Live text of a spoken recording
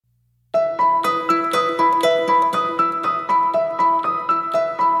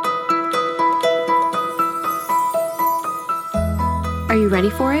ready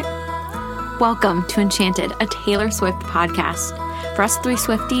for it? Welcome to Enchanted, a Taylor Swift podcast. For us three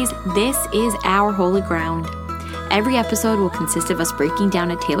Swifties, this is our holy ground. Every episode will consist of us breaking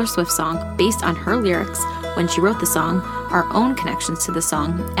down a Taylor Swift song based on her lyrics, when she wrote the song, our own connections to the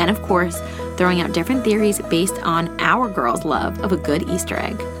song, and of course, throwing out different theories based on our girls' love of a good Easter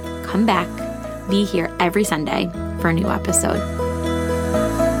egg. Come back, be here every Sunday for a new episode.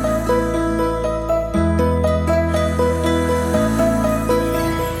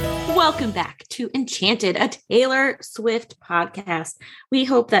 Welcome back to Enchanted, a Taylor Swift podcast. We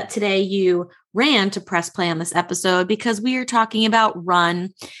hope that today you ran to press play on this episode because we are talking about Run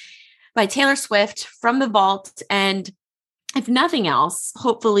by Taylor Swift from the vault. And if nothing else,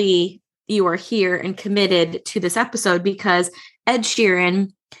 hopefully you are here and committed to this episode because Ed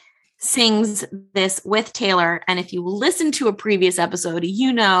Sheeran sings this with Taylor. And if you listen to a previous episode,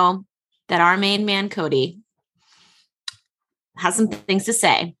 you know that our main man, Cody, has some things to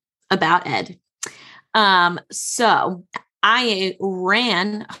say about Ed. So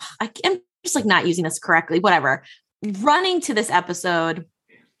I'm just like not using this correctly, whatever, running to this episode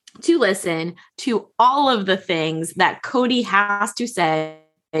to listen to all of the things that Cody has to say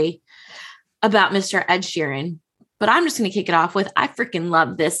about Mr. Ed Sheeran. But I'm just going to kick it off with, I freaking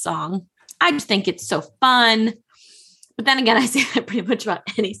love this song. I just think it's so fun. But then again, I say that pretty much about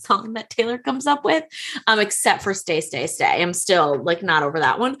any song that Taylor comes up with, except for Stay, Stay, Stay. I'm still like not over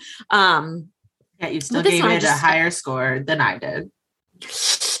that one. Yeah, you still gave it a higher score than I did.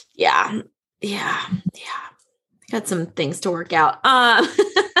 Yeah. Got some things to work out. I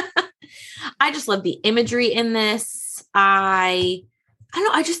just love the imagery in this. I don't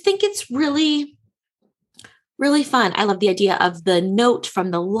know. I just think it's really, really fun. I love the idea of the note from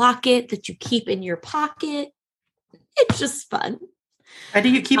the locket that you keep in your pocket. It's just fun. Why do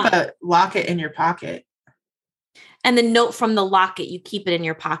you keep a locket in your pocket? And the note from the locket, you keep it in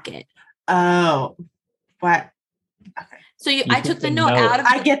your pocket. Oh, what? Okay. So I took the note out of.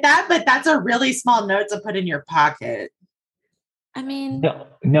 I get that, but that's a really small note to put in your pocket. I mean,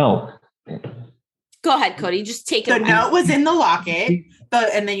 no. Go ahead, Cody. Just take it. The note was in the locket,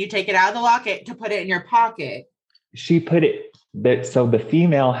 and then you take it out of the locket to put it in your pocket. She put it. So the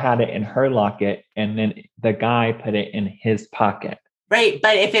female had it in her locket, and then the guy put it in his pocket. Right,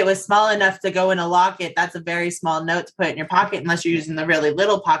 but if it was small enough to go in a locket, that's a very small note to put in your pocket, unless you're using the really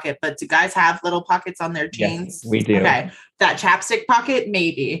little pocket. But do guys have little pockets on their jeans? Yes, we do. Okay, that chapstick pocket,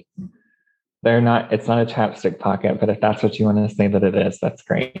 maybe. They're not. It's not a chapstick pocket, but if that's what you want to say that it is, that's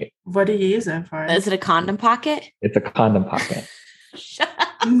great. What do you use it for? Is it a condom pocket? It's a condom pocket.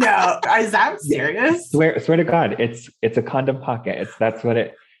 No, is that serious? Swear to God, it's a condom pocket. That's what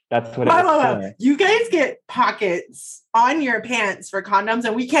it. For. You guys get pockets on your pants for condoms,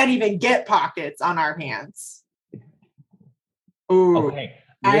 and we can't even get pockets on our pants. Ooh, okay,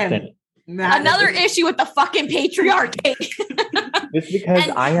 listen. Another issue with the fucking patriarchy. Just because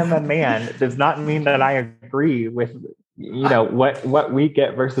I am a man does not mean that I agree with what we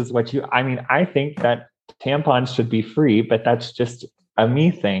get versus what you. I mean, I think that tampons should be free, but that's just a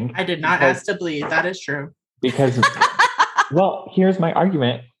me thing. I did not ask to bleed. That is true. Because, well, here's my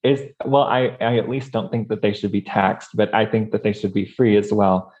argument is, well, I at least don't think that they should be taxed, but I think that they should be free as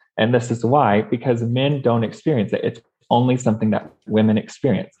well. And this is why, because men don't experience it. It's only something that women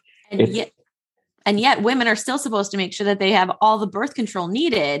experience. And yet women are still supposed to make sure that they have all the birth control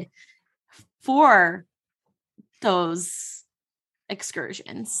needed for those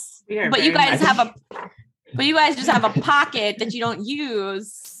excursions. But you guys just have a pocket that you don't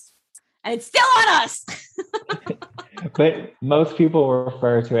use, and it's still on us. But most people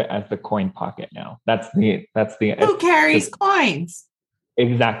refer to it as the coin pocket now. That's the who carries coins?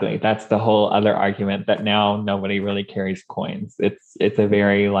 Exactly. That's the whole other argument that now nobody really carries coins. It's a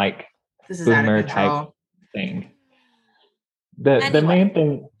very like boomer type thing. The main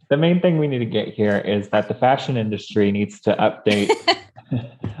thing we need to get here is that the fashion industry needs to update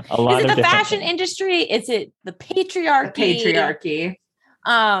a lot of the fashion industry? Is it the patriarchy?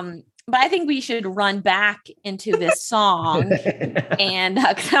 But I think we should run back into this song, and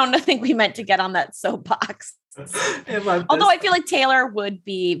I don't think we meant to get on that soapbox. Although I feel like Taylor would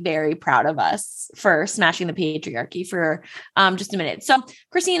be very proud of us for smashing the patriarchy for just a minute. So,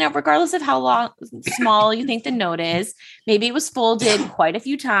 Christina, regardless of how small you think the note is, maybe it was folded quite a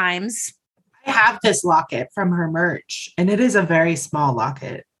few times. I have this locket from her merch, and it is a very small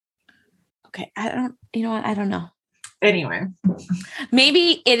locket. Okay, I don't know. Anyway,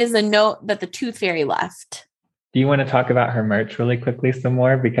 maybe it is a note that the Tooth Fairy left. Do you want to talk about her merch really quickly some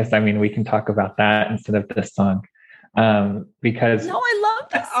more? Because I mean, we can talk about that instead of this song. Because no, I love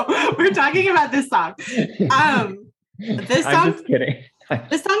this song. We're talking about this song. This song. I'm just kidding.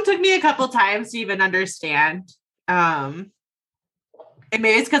 This song took me a couple times to even understand. And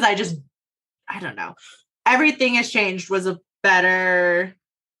maybe it's because I don't know. Everything Has Changed was a better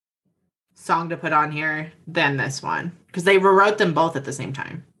song to put on here than this one because they rewrote them both at the same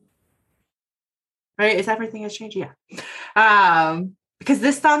time. Right? Is Everything Has Changed? Yeah. Because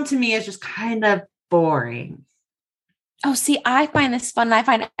this song to me is just kind of boring. Oh, see, I find this fun. I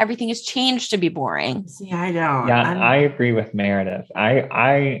find Everything Has Changed to be boring. See, I don't. Yeah, I agree with Meredith.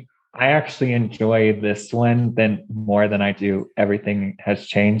 I actually enjoy this one more than I do Everything Has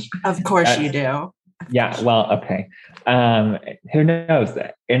Changed. Of course you do. Yeah, well, okay. Who knows?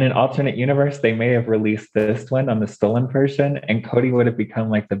 In an alternate universe, they may have released this one on the stolen version, and Cody would have become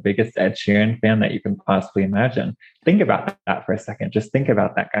like the biggest Ed Sheeran fan that you can possibly imagine. Think about that for a second. Just think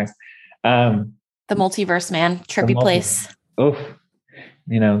about that, guys. The multiverse, man. Trippy place. Oof.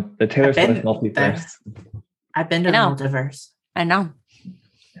 The Taylor Swift multiverse. I've been to the multiverse. I know.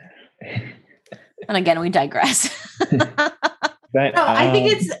 And again, we digress. But, no, I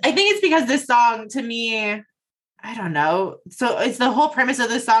think it's because this song to me, I don't know. So it's the whole premise of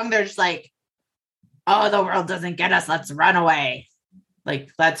this song. They're just like, oh, the world doesn't get us. Let's run away.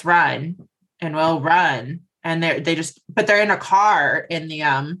 Like, let's run and we'll run. And but they're in a car in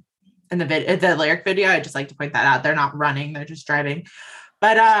the lyric video. I just like to point that out. They're not running. They're just driving.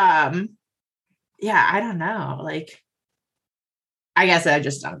 But, yeah, I don't know. Like, I guess I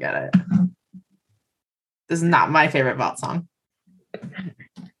just don't get it. This is not my favorite vault song.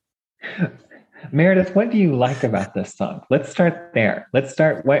 Meredith, what do you like about this song? Let's start there.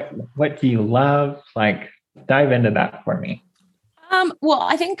 What do you love? Like, dive into that for me. Well,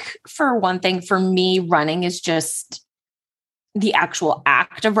 I think for one thing, for me, running is just the actual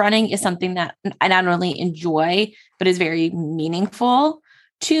act of running is something that I not only enjoy, but is very meaningful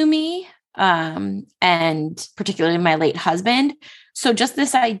to me. And particularly my late husband. So just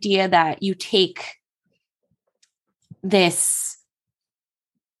this idea that you take this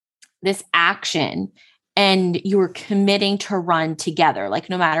action and you're committing to run together, like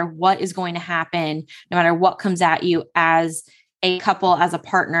no matter what is going to happen, no matter what comes at you as a couple, as a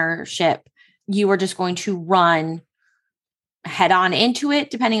partnership, you are just going to run head on into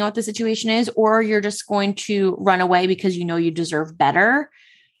it, depending on what the situation is, or you're just going to run away because you know you deserve better.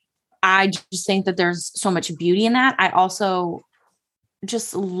 I just think that there's so much beauty in that. I also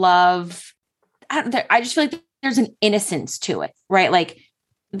just love, I just feel like there's an innocence to it, right? Like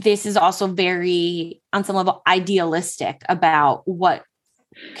this is also very, on some level, idealistic about what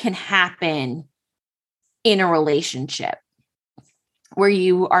can happen in a relationship where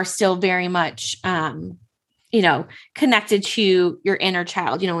you are still very much, connected to your inner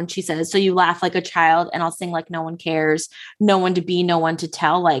child, when she says, so you laugh like a child and I'll sing like no one cares, no one to be, no one to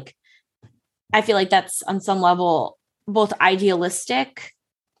tell. Like, I feel like that's on some level, both idealistic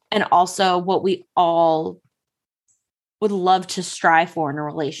and also what we all would love to strive for in a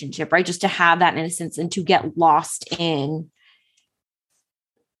relationship, right? Just to have that innocence and to get lost in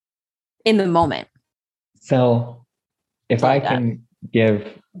the moment. So if I can give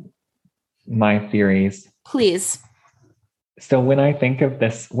my theories. Please. So when I think of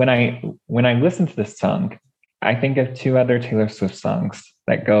this, when I listen to this song, I think of two other Taylor Swift songs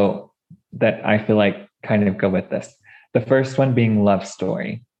that I feel like kind of go with this. The first one being Love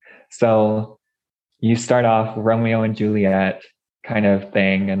Story. So you start off Romeo and Juliet kind of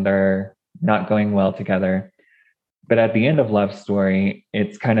thing, and they're not going well together. But at the end of Love Story,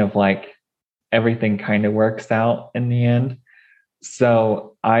 it's kind of like everything kind of works out in the end.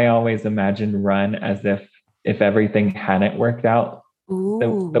 So I always imagine Run as if everything hadn't worked out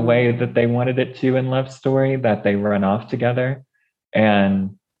the way that they wanted it to in Love Story, that they run off together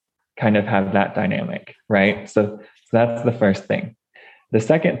and kind of have that dynamic, right? So that's the first thing. The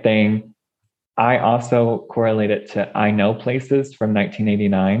second thing, I also correlate it to I Know Places from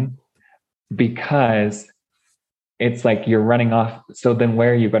 1989, because it's like you're running off. So then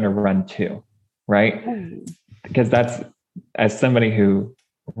where are you going to run to, right? Because that's, as somebody who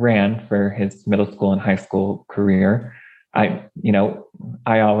ran for his middle school and high school career, I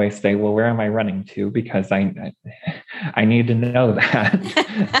always say, well, where am I running to? Because I need to know that.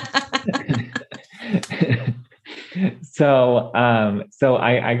 So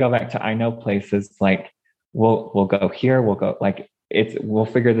I go back to I Know Places, like we'll go here, we'll go, like we'll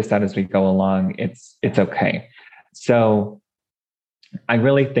figure this out as we go along. It's okay. So I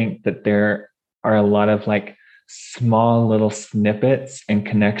really think that there are a lot of like small little snippets and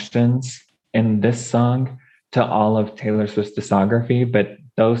connections in this song to all of Taylor Swift's discography, but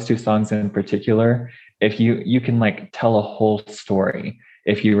those two songs in particular, if you can like tell a whole story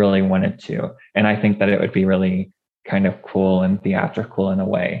if you really wanted to. And I think that it would be really kind of cool and theatrical in a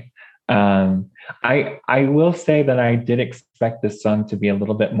way. I will say that I did expect this song to be a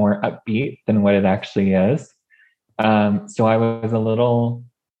little bit more upbeat than what it actually is. So I was a little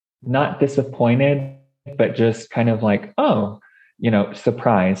not disappointed, but just kind of like, oh,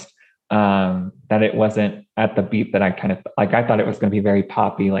 surprised that it wasn't at the beat that I kind of like. I thought it was going to be very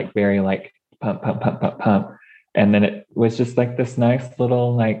poppy, like very like pump, pump, pump, pump, pump. And then it was just like this nice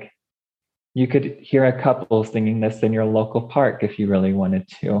little, like, you could hear a couple singing this in your local park if you really wanted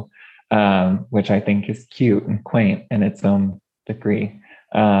to, which I think is cute and quaint in its own degree.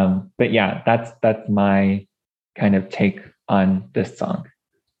 But yeah, that's my kind of take on this song.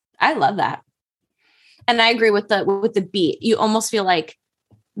 I love that. And I agree with the beat. You almost feel like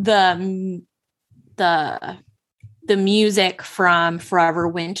the music from Forever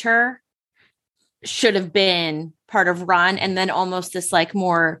Winter should have been part of Run, and then almost this like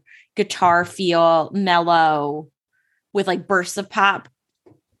more guitar feel, mellow with like bursts of pop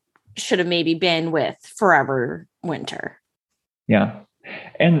should have maybe been with Forever Winter. Yeah.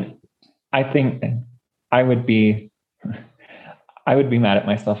 And I think I would be mad at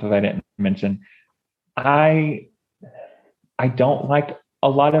myself if I didn't mention I don't like a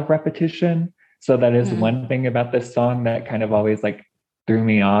lot of repetition. So that is one thing about this song that kind of always like threw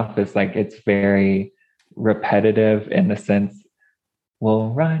me off, is like it's very repetitive in the sense, we'll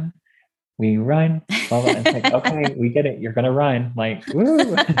run, we run, blah, blah. It's like, okay, we get it, you're gonna run, like,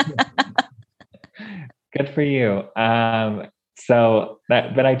 woo. Good for you. So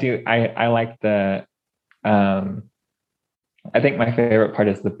that, but I like the I think my favorite part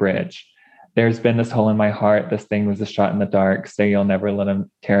is the bridge. There's been this hole in my heart, this thing was a shot in the dark, say you'll never let them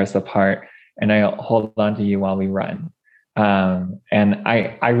tear us apart, and I'll hold on to you while we run. And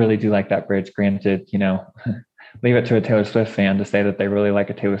I really do like that bridge. Granted, leave it to a Taylor Swift fan to say that they really like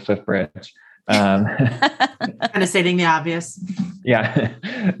a Taylor Swift bridge. Kind of stating the obvious. Yeah.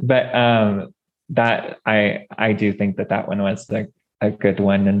 But that I do think that one was a good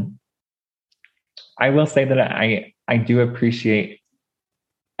one. And I will say that I do appreciate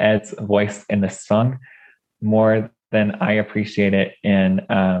Ed's voice in this song more than I appreciate it in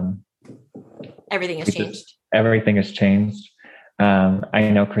Everything Has Changed. Everything Has Changed. I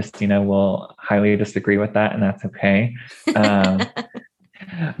know Christina will highly disagree with that, and that's okay.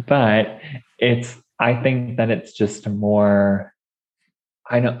 But I think that it's just more,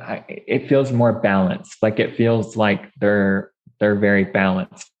 it feels more balanced. Like it feels like they're very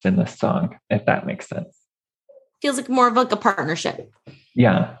balanced in this song, if that makes sense. Feels like more of like a partnership.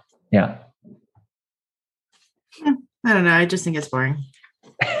 Yeah. Yeah. I don't know. I just think it's boring.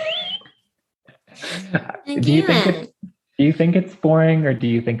 Do you think it's boring, or do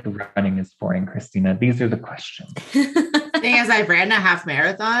you think running is boring, Christina? These are the questions. As I've ran a half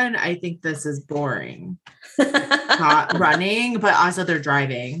marathon, I think this is boring. Not running, but also they're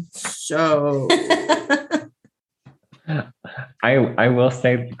driving. So I will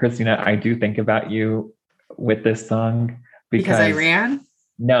say, Christina, I do think about you with this song because I ran.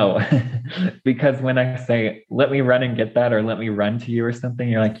 No, because when I say, let me run and get that, or let me run to you or something,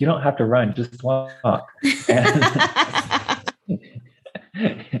 you're like, you don't have to run, just walk. I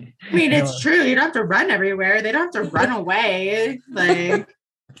mean, it's true. You don't have to run everywhere. They don't have to run away. Like,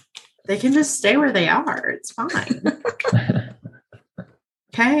 they can just stay where they are. It's fine.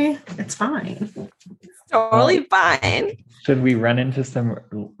 Okay? It's fine. It's totally fine. Should we run into some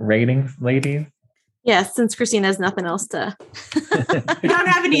ratings, ladies? Yes, since Christina has nothing else to. I don't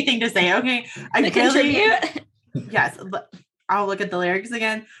have anything to say. Okay. I contribute. Yes. I'll look at the lyrics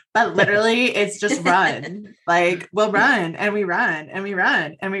again, but literally it's just run. Like, we'll run and we run and we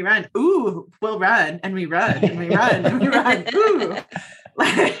run and we run. Ooh, we'll run and we run and we run and we run. Ooh.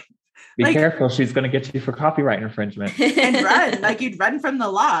 Be careful. She's going to get you for copyright infringement. And run. Like, you'd run from the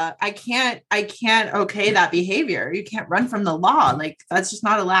law. I can't okay that behavior. You can't run from the law. Like, that's just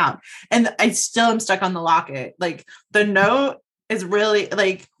not allowed. And I still am stuck on the locket. Like, the note is really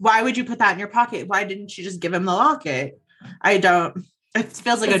like, why would you put that in your pocket? Why didn't you just give him the locket? It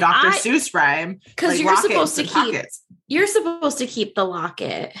feels like a Dr. Seuss rhyme. Because like, you're supposed to keep the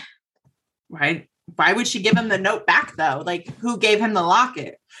locket. Right. Why would she give him the note back though? Like, who gave him the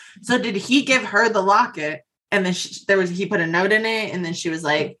locket? So did he give her the locket? And then he put a note in it, and then she was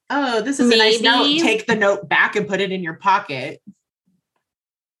like, "Oh, this is a nice note. Take the note back and put it in your pocket."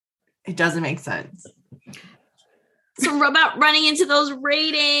 It doesn't make sense. So about running into those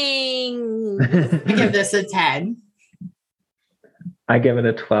ratings. I give this a 10. I give it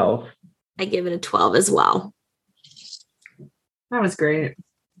a 12. I give it a 12 as well. That was great.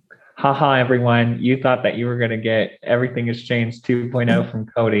 Haha, everyone. You thought that you were going to get Everything Has Changed 2.0 from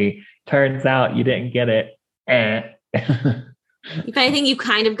Cody. Turns out you didn't get it. If anything, you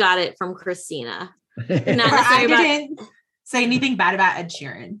kind of got it from Christina. Not I didn't say anything bad about Ed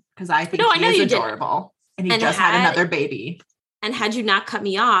Sheeran because I think he is adorable. And he just had another baby. And had you not cut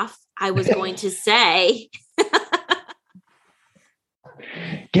me off, I was going to say...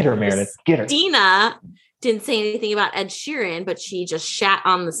 Get her, Meredith. Get her. Christina didn't say anything about Ed Sheeran, but she just shat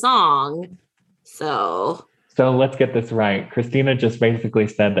on the song. So let's get this right. Christina just basically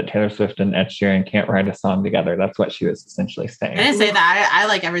said that Taylor Swift and Ed Sheeran can't write a song together. That's what she was essentially saying. I didn't say that. I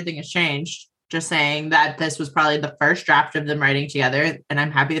like everything has changed. Just saying that this was probably the first draft of them writing together. And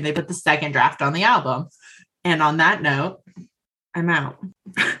I'm happy that they put the second draft on the album. And on that note, I'm out.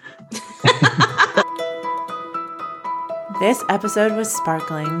 This episode was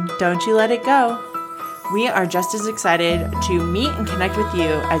sparkling. Don't you let it go. We are just as excited to meet and connect with you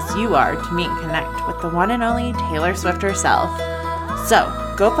as you are to meet and connect with the one and only Taylor Swift herself. So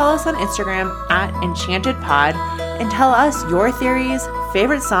go follow us on Instagram @EnchantedPod and tell us your theories,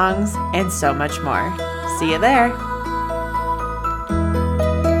 favorite songs, and so much more. See you there.